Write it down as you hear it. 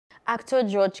actor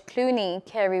George Clooney,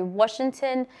 Kerry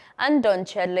Washington, and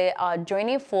Cheadle are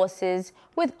joining forces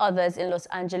with others in Los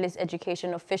Angeles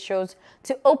education officials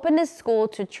to open a school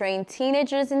to train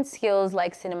teenagers in skills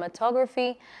like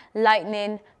cinematography,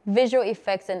 lighting, visual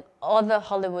effects, and other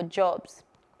Hollywood jobs.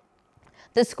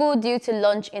 The school, due to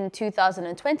launch in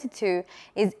 2022,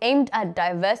 is aimed at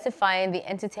diversifying the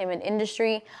entertainment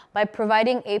industry by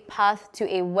providing a path to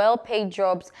a well-paid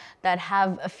jobs that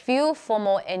have a few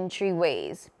formal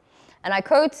entryways. And I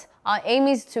quote, "Our aim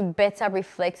is to better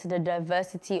reflect the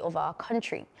diversity of our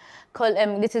country."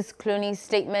 This is Clooney's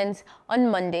statement on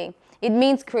Monday. It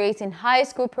means creating high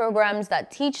school programs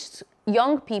that teach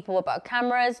young people about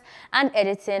cameras and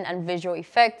editing and visual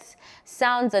effects,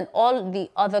 sounds, and all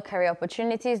the other career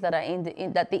opportunities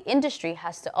that the industry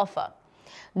has to offer.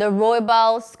 The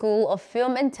Roybal School of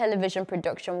Film and Television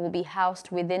Production will be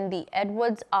housed within the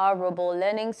Edwards R. Roybal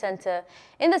Learning Center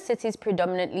in the city's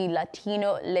predominantly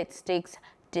Latino Lit-Stakes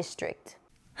district.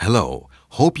 Hello,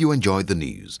 hope you enjoyed the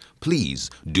news. Please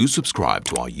do subscribe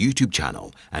to our YouTube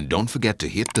channel and don't forget to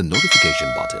hit the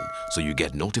notification button so you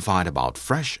get notified about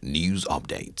fresh news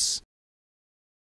updates.